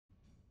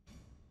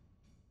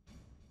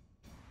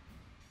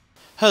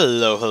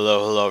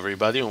Hello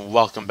everybody, and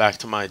welcome back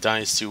to my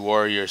Dynasty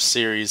Warrior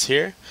series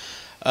here.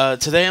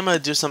 Today I'm going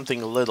to do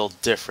something a little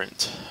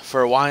different.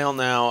 For a while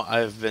now,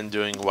 I've been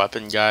doing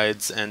weapon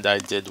guides, and I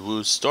did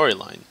Wu's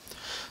storyline.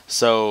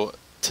 So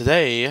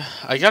today,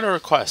 I got a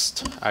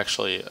request,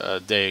 actually,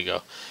 a day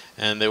ago,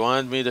 and they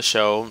wanted me to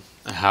show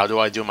how do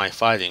I do my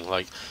fighting,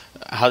 like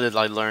how did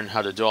I learn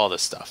how to do all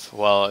this stuff.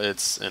 Well,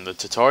 it's in the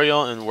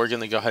tutorial, and we're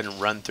going to go ahead and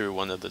run through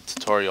one of the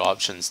tutorial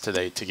options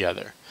today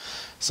together.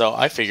 So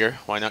I figure,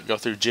 why not go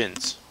through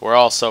Jin's? We're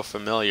all so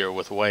familiar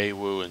with Wei,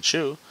 Wu, and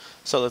Shu,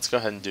 so let's go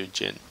ahead and do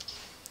Jin.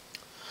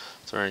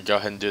 So we're going to go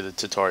ahead and do the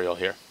tutorial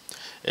here.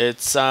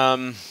 It's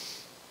kind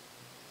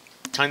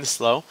of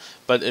slow,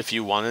 but if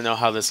you want to know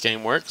how this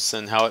game works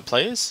and how it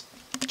plays,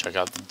 check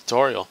out the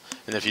tutorial.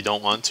 And if you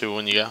don't want to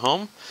when you get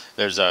home,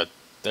 there's an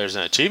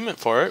achievement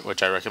for it,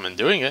 which I recommend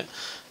doing it.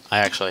 I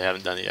actually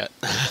haven't done it yet.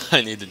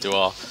 I need to do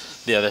all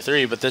the other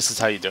three, but this is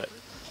how you do it.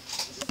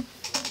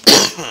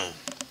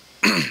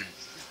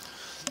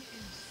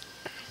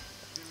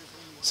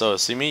 So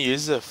Sima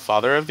uses the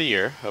Father of the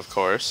Year, of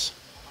course.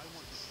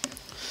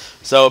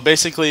 So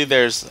basically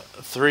there's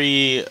it's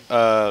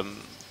a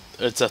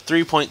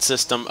 3-point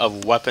system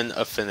of weapon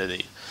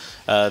affinity.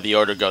 The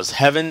order goes: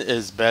 heaven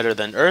is better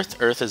than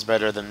earth, earth is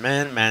better than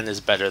man, man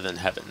is better than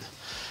heaven.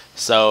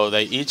 So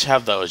they each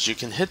have those. You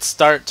can hit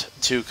start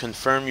to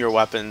confirm your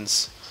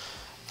weapons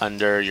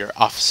under your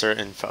officer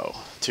info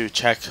to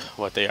check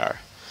what they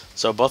are.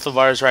 So both of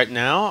ours right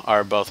now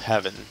are both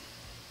heaven.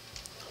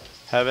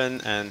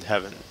 Heaven and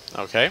heaven.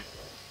 Okay?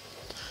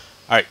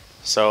 Alright,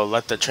 so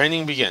let the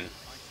training begin.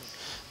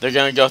 They're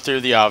going to go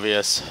through the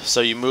obvious.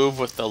 So you move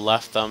with the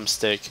left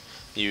thumbstick.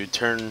 You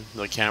turn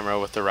the camera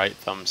with the right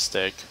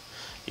thumbstick.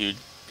 You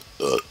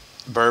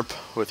burp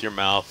with your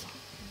mouth.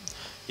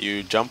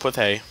 You jump with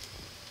A.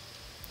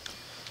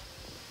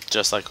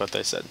 Just like what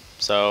they said.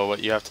 So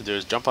what you have to do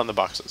is jump on the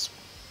boxes.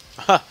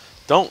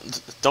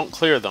 Don't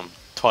clear them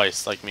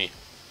twice like me.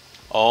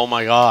 Oh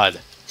my god.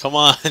 Come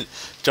on.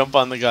 Jump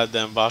on the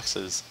goddamn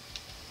boxes.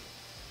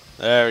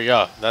 There we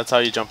go. That's how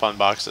you jump on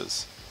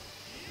boxes.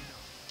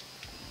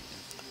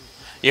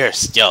 Your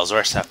skills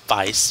will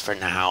suffice for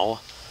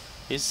now.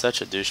 He's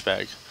such a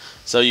douchebag.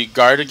 So you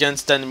guard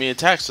against enemy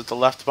attacks with the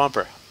left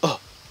bumper.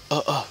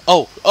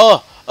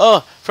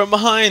 From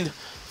behind.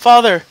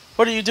 Father,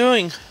 what are you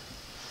doing?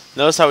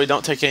 Notice how we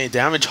don't take any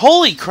damage.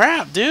 Holy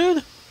crap,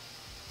 dude.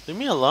 Leave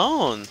me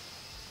alone.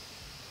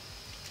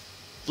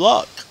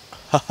 Block.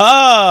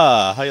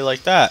 Haha! How you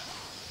like that?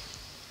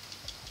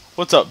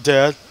 What's up,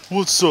 Dad?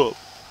 What's up?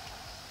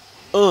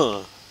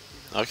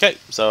 Okay,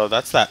 so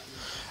that's that.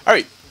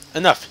 Alright,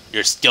 enough.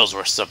 Your skills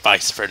will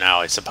suffice for now,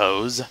 I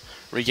suppose.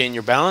 Regain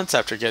your balance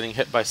after getting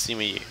hit by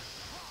Sima.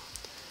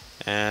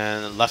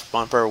 And left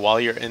bumper while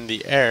you're in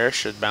the air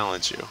should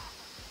balance you.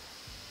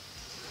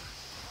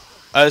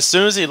 As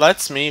soon as he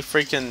lets me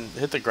freaking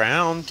hit the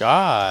ground,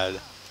 God.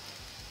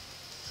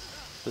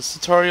 This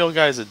tutorial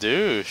guy's a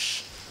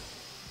douche.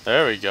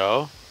 There we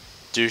go.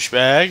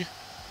 Douchebag.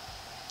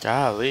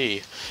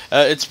 Golly.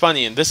 It's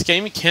funny, in this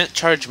game you can't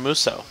charge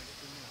Muso.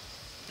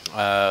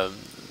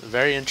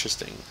 Very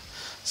interesting.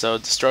 So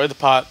destroy the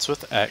pots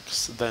with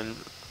X, then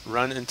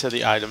run into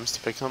the items to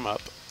pick them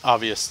up.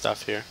 Obvious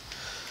stuff here.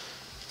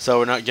 So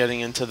we're not getting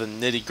into the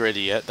nitty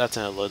gritty yet. That's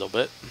in a little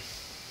bit.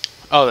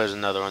 Oh, there's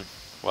another one.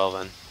 Well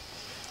then.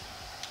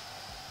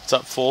 What's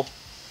up, fool?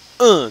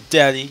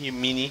 Daddy, you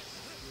meanie.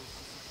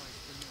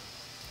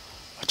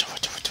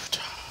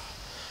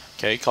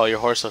 Okay, call your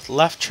horse with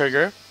left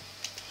trigger.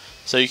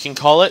 So you can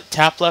call it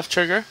tap left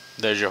trigger.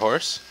 There's your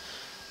horse.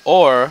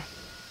 Or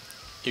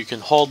you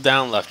can hold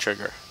down left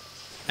trigger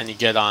and you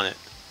get on it.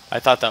 I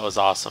thought that was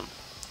awesome.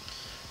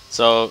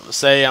 So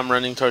say I'm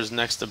running towards the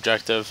next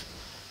objective.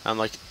 I'm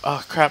like,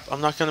 oh crap, I'm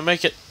not gonna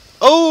make it.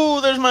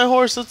 Oh, there's my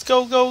horse. Let's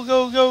go, go,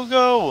 go, go,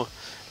 go.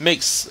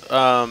 Makes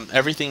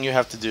everything you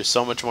have to do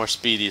so much more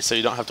speedy, so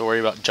you don't have to worry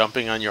about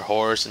jumping on your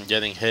horse and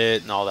getting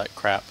hit and all that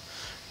crap.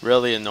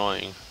 Really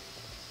annoying.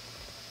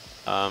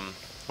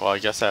 Well, I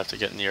guess I have to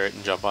get near it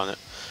and jump on it.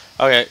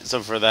 Okay,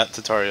 so for that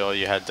tutorial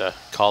you had to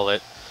call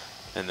it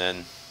and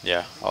then,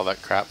 yeah, all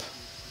that crap.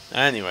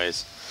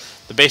 Anyways,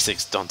 the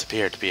basics don't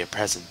appear to be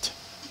present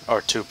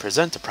or to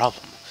present a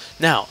problem.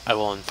 Now I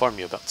will inform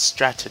you about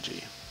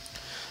strategy.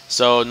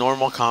 So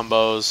normal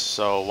combos,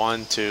 so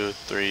 1, 2,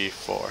 3,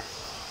 4.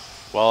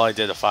 Well, I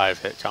did a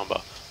 5-hit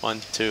combo.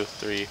 1, 2,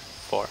 3,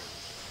 4.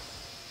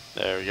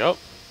 There we go.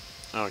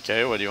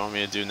 Okay, what do you want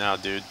me to do now,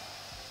 dude?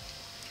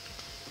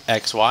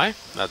 XY,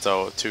 that's a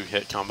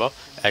 2-hit combo.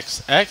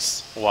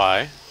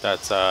 XXY,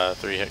 that's a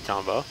 3-hit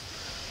combo.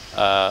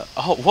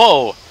 Oh,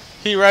 whoa!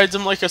 He rides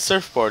him like a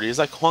surfboard. He's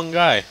like Huang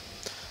guy.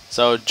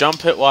 So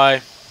jump, hit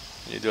Y,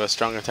 you do a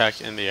strong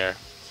attack in the air.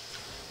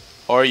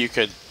 Or you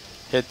could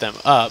hit them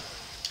up,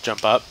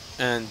 jump up,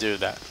 and do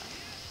that.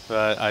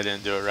 But I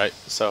didn't do it right,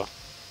 so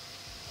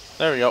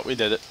there we go, we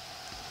did it.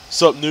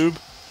 Sup, noob?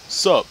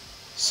 Sup,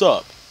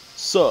 sup,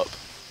 sup,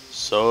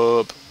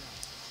 sup.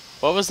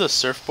 What was the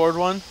surfboard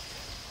one?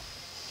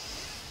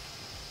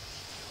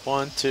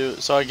 1, 2.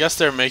 So I guess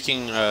they're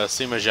making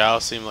Sima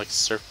Zhao seem like a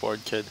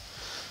surfboard kid.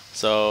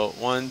 So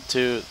 1,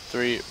 2,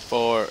 3,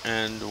 4,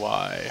 and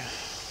Y.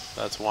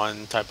 That's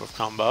one type of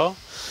combo.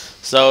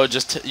 So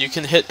just you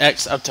can hit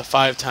X up to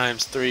 5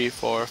 times, 3,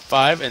 4,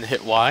 5, and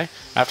hit Y.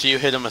 After you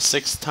hit him a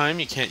 6th time,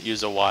 you can't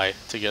use a Y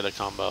to get a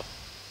combo.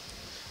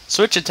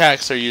 Switch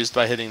attacks are used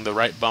by hitting the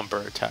right bumper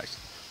attack,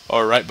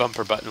 or right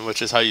bumper button,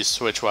 which is how you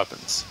switch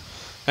weapons.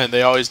 And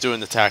they always do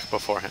an attack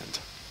beforehand.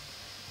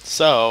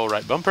 So,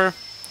 right bumper,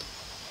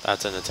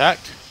 that's an attack,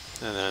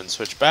 and then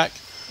switch back,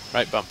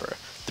 right bumper.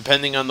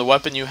 Depending on the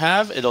weapon you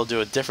have, it'll do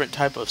a different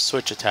type of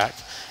switch attack,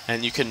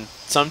 and you can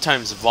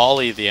sometimes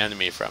volley the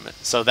enemy from it.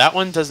 So that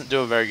one doesn't do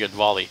a very good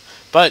volley,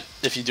 but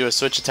if you do a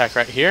switch attack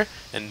right here,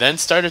 and then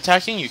start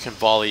attacking, you can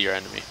volley your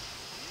enemy.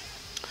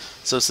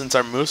 So since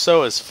our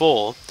Muso is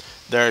full,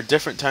 there are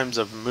different types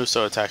of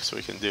Muso attacks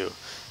we can do.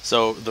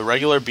 So the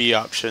regular B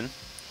option,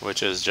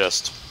 which is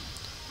just,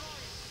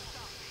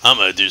 I'm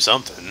gonna do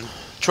something,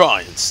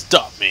 try and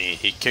stop me,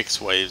 he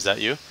kicks waves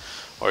at you.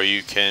 Or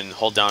you can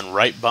hold down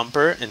right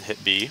bumper and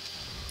hit B.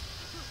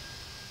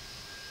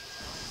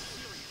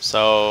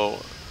 So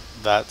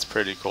that's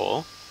pretty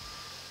cool.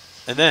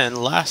 And then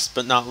last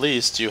but not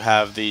least, you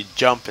have the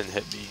jump and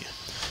hit B.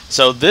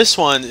 So this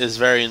one is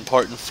very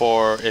important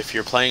for if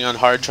you're playing on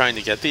hard trying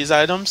to get these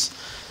items,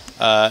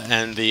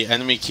 and the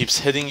enemy keeps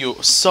hitting you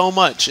so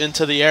much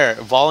into the air,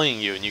 volleying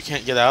you, and you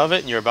can't get out of it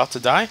and you're about to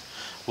die.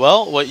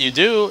 Well, what you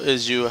do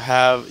is you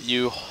have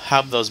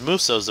those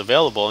Musos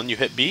available, and you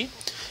hit B,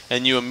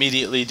 and you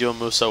immediately do a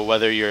Muso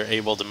whether you're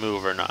able to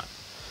move or not.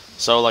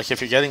 So like if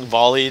you're getting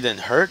volleyed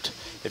and hurt,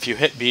 if you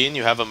hit B and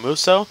you have a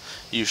Muso,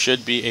 you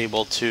should be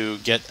able to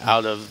get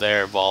out of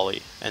their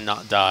volley and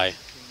not die.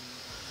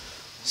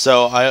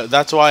 So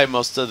that's why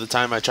most of the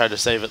time I try to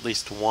save at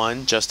least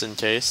one just in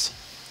case.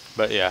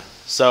 But yeah,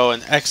 so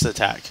an X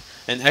attack.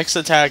 An X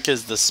attack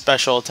is the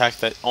special attack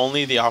that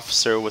only the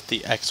officer with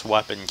the X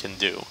weapon can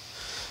do.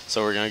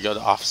 So we're going to go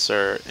to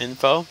officer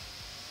info.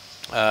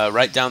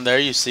 Right down there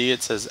you see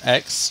it says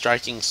X,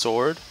 striking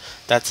sword.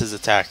 That's his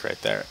attack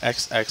right there,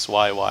 X, X,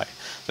 Y, Y.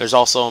 There's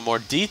also a more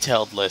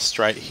detailed list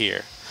right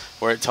here,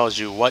 where it tells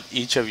you what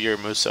each of your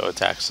Muso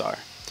attacks are.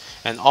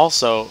 And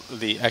also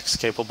the X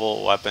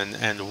capable weapon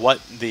and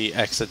what the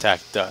X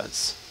attack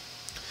does.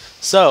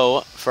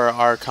 So, for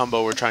our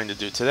combo we're trying to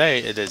do today,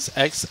 it is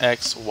X,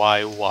 X,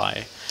 Y,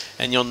 Y.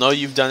 And you'll know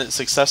you've done it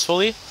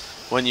successfully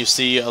when you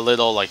see a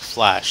little like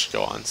flash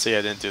go on. See,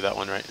 I didn't do that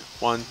one right.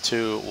 1,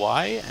 2,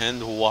 Y,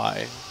 and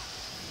Y.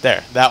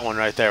 There, that one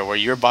right there, where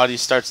your body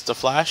starts to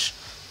flash,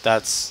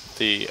 that's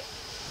the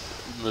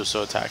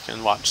Muso attack.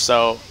 And watch,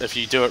 so if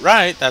you do it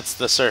right, that's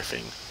the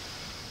surfing.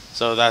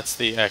 So that's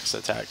the X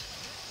attack.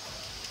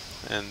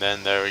 And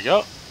then there we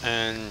go,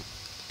 and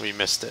we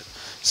missed it.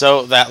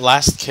 So that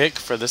last kick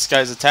for this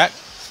guy's attack,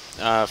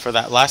 for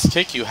that last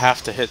kick, you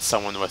have to hit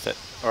someone with it,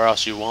 or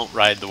else you won't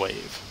ride the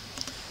wave.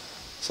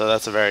 So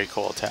that's a very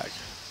cool attack.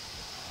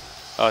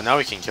 Oh, now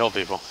we can kill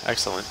people.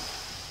 Excellent.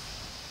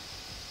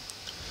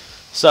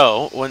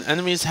 So, when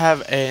enemies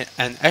have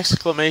an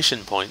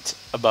exclamation point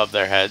above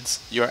their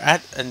heads, you're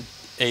at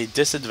a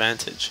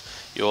disadvantage.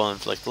 You will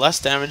inflict less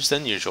damage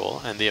than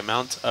usual, and the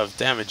amount of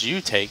damage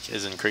you take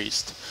is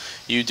increased.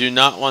 You do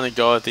not want to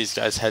go at these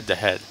guys head to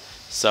head,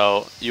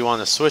 so you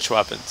want to switch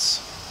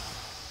weapons.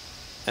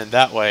 And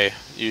that way,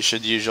 you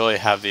should usually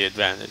have the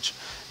advantage.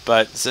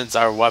 But since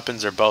our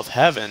weapons are both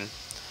heaven,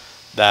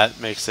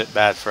 that makes it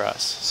bad for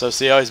us. So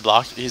see how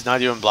he's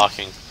not even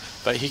blocking,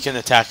 but he can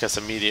attack us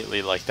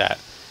immediately like that,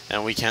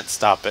 and we can't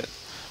stop it.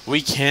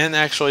 We can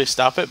actually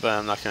stop it, but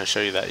I'm not going to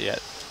show you that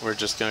yet. We're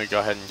just going to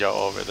go ahead and go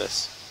over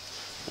this.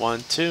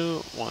 1,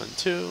 2, 1,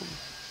 2.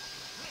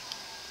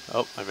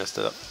 Oh, I messed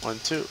it up. 1,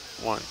 2,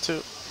 1,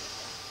 2.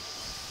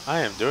 I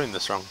am doing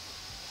this wrong.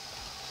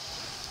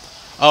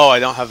 Oh, I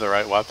don't have the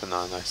right weapon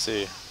on, I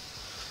see.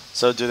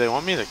 So do they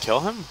want me to kill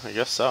him? I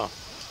guess so.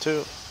 2,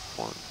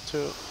 1,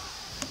 2.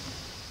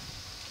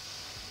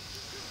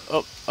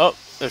 Oh,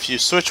 if you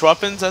switch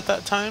weapons at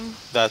that time,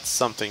 that's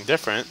something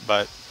different,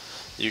 but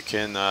you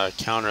can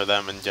counter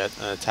them and get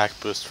an attack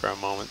boost for a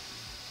moment.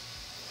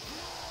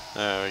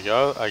 There we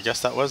go. I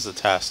guess that was the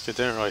task. It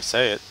didn't really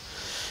say it.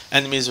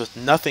 Enemies with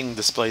nothing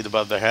displayed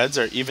above their heads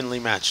are evenly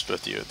matched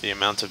with you. The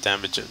amount of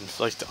damage you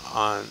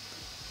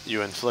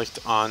inflict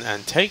on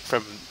and take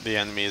from the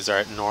enemies are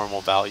at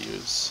normal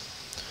values.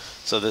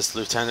 So this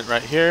lieutenant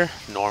right here,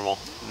 normal.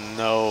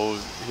 No,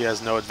 he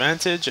has no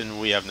advantage, and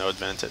we have no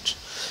advantage.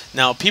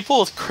 Now, people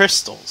with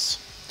crystals,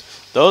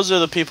 those are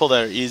the people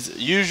that are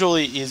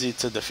usually easy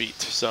to defeat.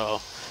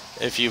 So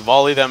if you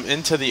volley them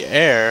into the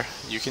air,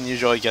 you can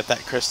usually get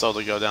that crystal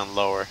to go down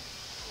lower.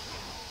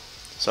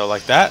 So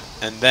like that,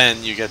 and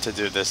then you get to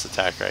do this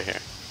attack right here.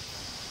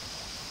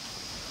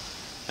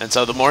 And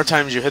so the more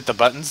times you hit the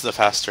buttons, the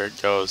faster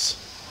it goes,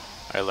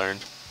 I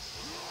learned.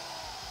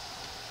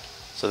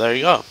 So there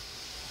you go.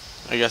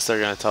 I guess they're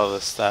going to tell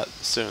us that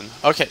soon.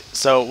 Okay,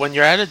 so when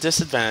you're at a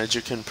disadvantage,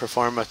 you can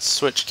perform a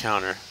switch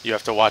counter. You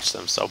have to watch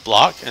them. So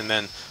block, and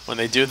then when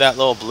they do that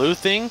little blue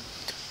thing,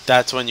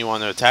 that's when you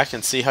want to attack.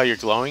 And see how you're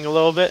glowing a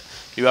little bit?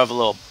 You have a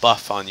little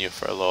buff on you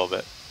for a little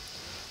bit.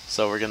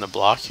 So we're going to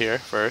block here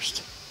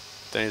first.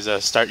 Then you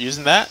start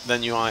using that.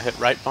 Then you want to hit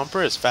right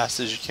bumper as fast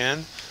as you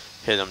can.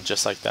 Hit him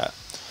just like that.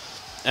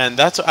 And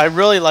that's, I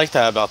really like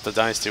that about the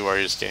Dynasty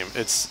Warriors game.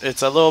 It's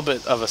a little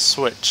bit of a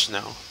switch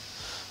now.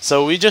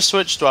 So we just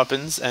switched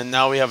weapons, and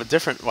now we have a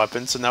different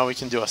weapon, so now we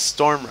can do a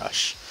Storm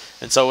Rush.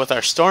 And so with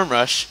our Storm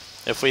Rush,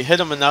 if we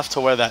hit him enough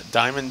to where that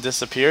diamond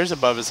disappears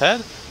above his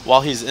head,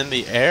 while he's in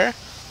the air,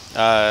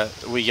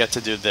 we get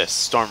to do this,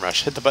 Storm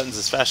Rush. Hit the buttons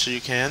as fast as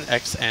you can,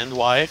 X and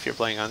Y if you're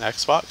playing on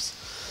Xbox,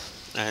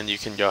 and you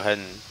can go ahead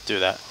and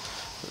do that.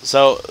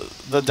 So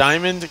the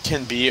diamond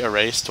can be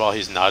erased while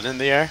he's not in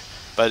the air,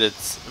 but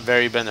it's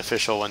very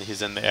beneficial when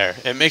he's in the air.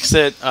 It makes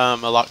it a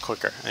lot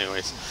quicker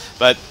anyways.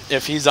 But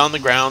if he's on the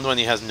ground when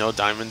he has no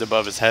diamond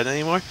above his head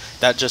anymore,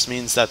 that just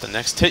means that the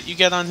next hit you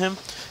get on him,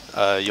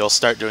 you'll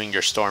start doing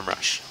your Storm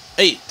Rush.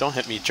 Hey, don't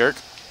hit me, jerk.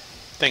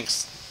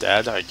 Thanks,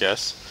 Dad, I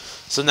guess.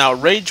 So now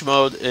Rage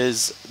Mode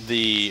is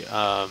the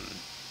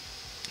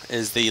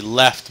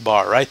left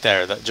bar right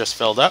there that just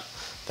filled up,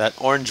 that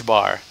orange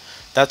bar.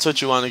 That's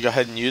what you want to go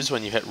ahead and use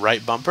when you hit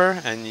right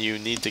bumper and you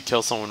need to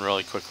kill someone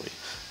really quickly.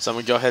 So I'm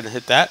going to go ahead and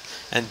hit that,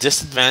 and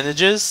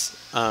disadvantages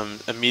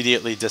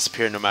immediately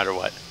disappear no matter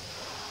what.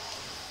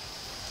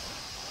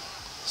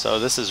 So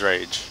this is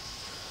Rage.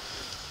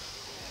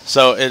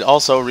 So it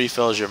also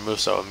refills your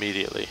Muso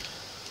immediately.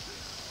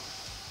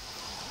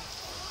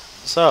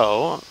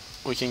 So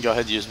we can go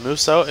ahead and use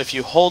Muso. If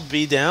you hold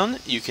B down,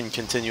 you can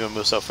continue a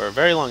Muso for a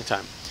very long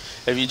time.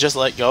 If you just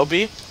let go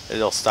B,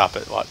 it'll stop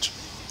it. Watch.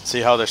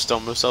 See how there's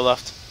still Muso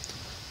left?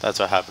 That's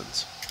what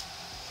happens.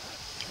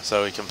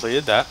 So we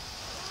completed that.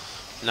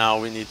 Now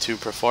we need to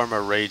perform a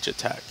Rage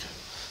attack.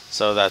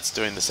 So that's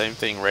doing the same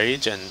thing,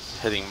 Rage, and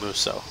hitting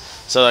Muso.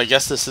 So I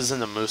guess this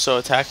isn't a Muso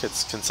attack,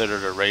 it's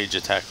considered a Rage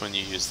attack when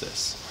you use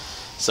this.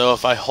 So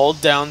if I hold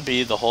down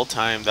B the whole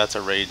time, that's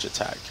a Rage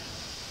attack.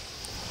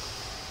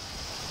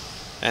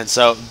 And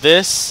so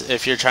this,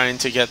 if you're trying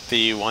to get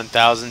the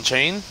 1000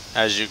 chain,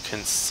 as you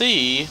can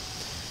see,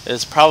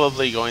 is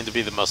probably going to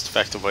be the most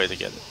effective way to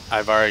get it.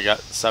 I've already got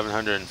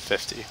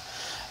 750.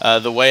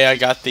 The way I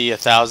got the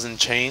 1000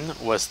 chain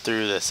was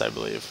through this, I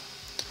believe.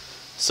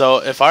 So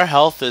if our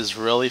health is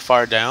really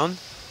far down,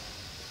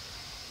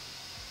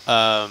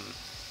 oh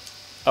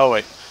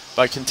wait,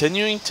 by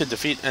continuing to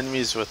defeat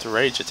enemies with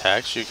rage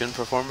attacks, you can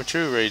perform a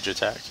true rage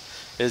attack.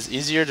 It is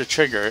easier to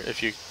trigger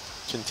if you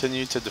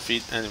continue to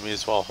defeat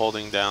enemies while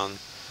holding down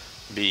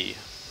B.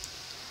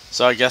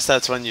 So I guess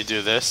that's when you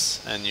do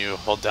this and you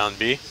hold down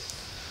B.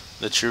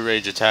 The true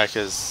rage attack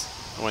is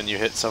when you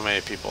hit so many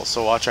people.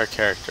 So watch our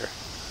character.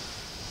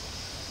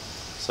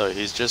 So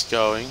he's just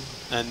going,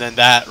 and then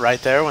that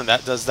right there, when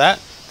that does that,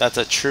 that's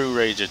a true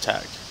rage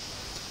attack.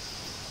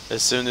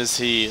 As soon as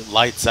he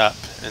lights up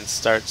and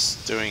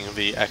starts doing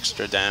the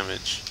extra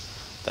damage,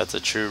 that's a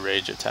true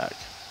rage attack.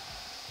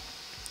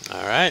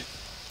 Alright.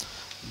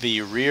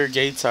 The rear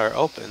gates are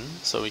open,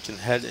 so we can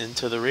head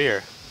into the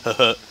rear.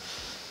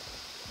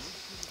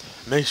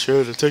 Make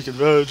sure to take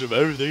advantage of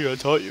everything I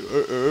taught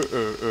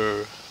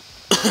you.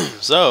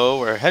 So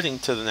we're heading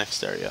to the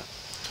next area.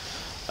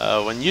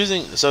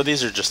 So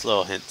these are just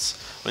little hints.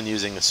 When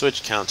using a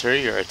switch counter,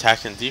 your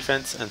attack and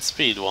defense and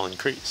speed will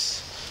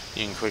increase.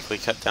 You can quickly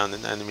cut down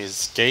an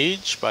enemy's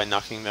gauge by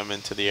knocking them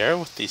into the air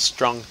with the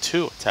Strong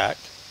 2 attack.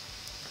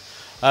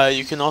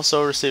 You can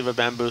also receive a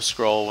bamboo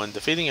scroll when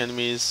defeating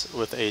enemies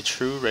with a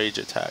true rage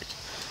attack.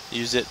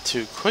 Use it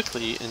to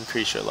quickly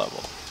increase your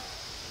level.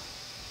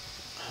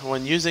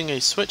 When using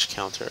a switch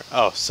counter...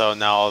 Oh, so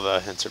now all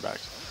the hints are back.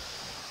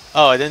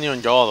 Oh, I didn't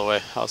even go all the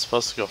way. I was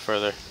supposed to go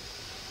further.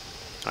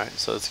 Alright,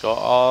 so let's go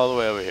all the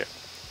way over here.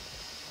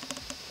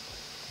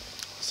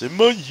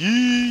 Sima,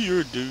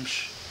 you're a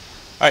douche.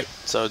 Alright,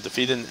 so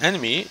defeat an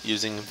enemy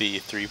using the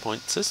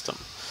 3-point system.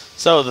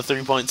 So the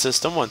 3-point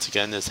system, once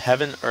again, is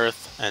heaven,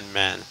 earth, and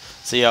man.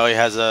 See how he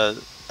has a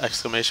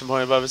exclamation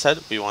point above his head?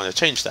 We want to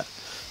change that.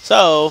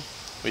 So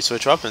we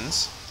switch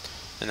weapons,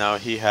 and now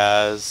he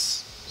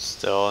has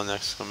still an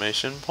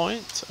exclamation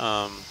point.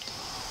 Come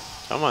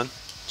on,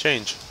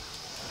 change.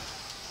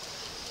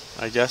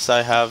 I guess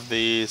I have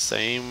the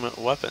same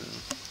weapon.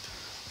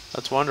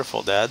 That's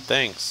wonderful, Dad.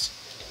 Thanks.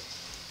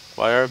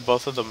 Why are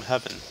both of them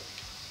heaven?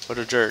 What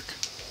a jerk.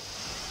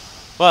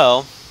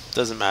 Well,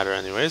 doesn't matter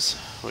anyways.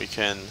 We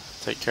can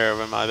take care of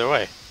him either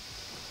way.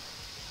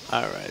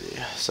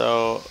 Alrighty.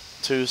 So,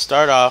 to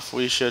start off,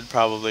 we should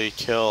probably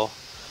kill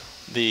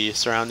the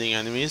surrounding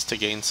enemies to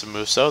gain some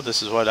Muso.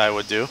 This is what I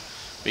would do.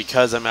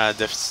 Because I'm at a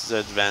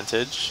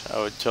disadvantage,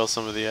 I would kill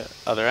some of the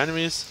other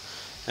enemies.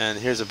 And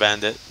here's a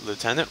bandit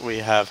lieutenant. We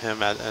have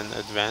him at an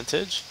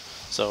advantage.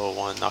 So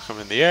one, knock him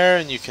in the air,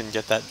 and you can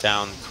get that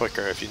down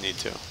quicker if you need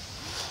to.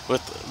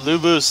 With Lu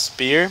Bu's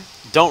spear,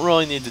 don't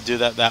really need to do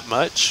that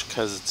much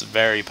because it's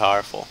very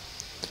powerful.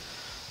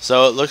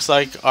 So it looks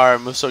like our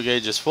Muso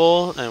gauge is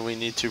full, and we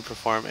need to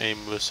perform a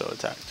Muso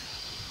attack.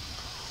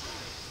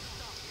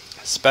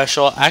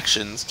 Special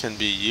actions can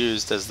be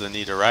used as the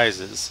need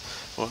arises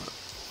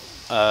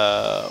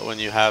when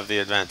you have the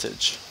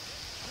advantage.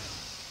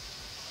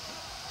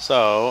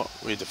 So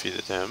we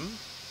defeated him.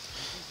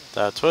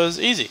 That was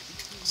easy.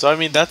 So I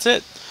mean, that's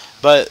it.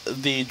 But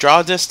the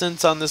draw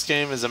distance on this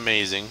game is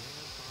amazing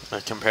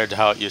compared to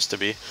how it used to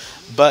be.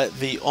 But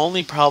the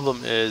only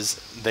problem is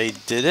they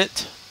did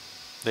it.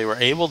 They were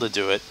able to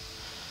do it.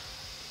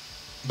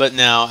 But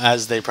now,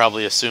 as they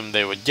probably assumed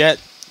they would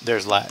get,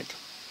 there's lag.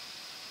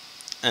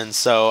 And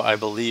so I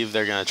believe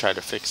they're going to try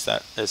to fix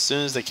that as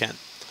soon as they can.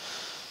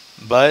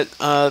 But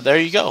there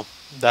you go.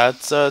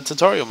 That's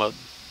tutorial mode.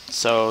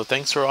 So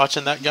thanks for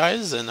watching that,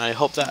 guys, and I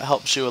hope that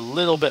helps you a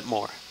little bit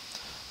more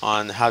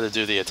on how to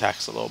do the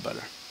attacks a little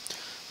better.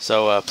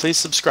 So please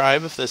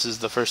subscribe if this is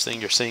the first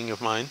thing you're seeing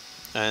of mine,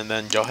 and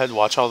then go ahead and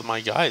watch all of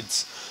my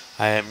guides.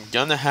 I am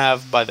going to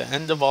have, by the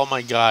end of all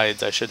my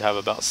guides, I should have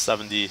about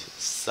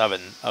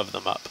 77 of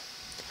them up.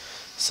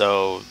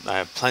 So I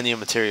have plenty of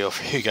material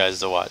for you guys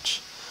to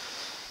watch.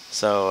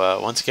 So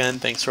once again,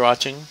 thanks for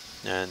watching,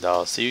 and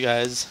I'll see you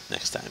guys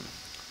next time.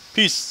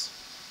 Peace!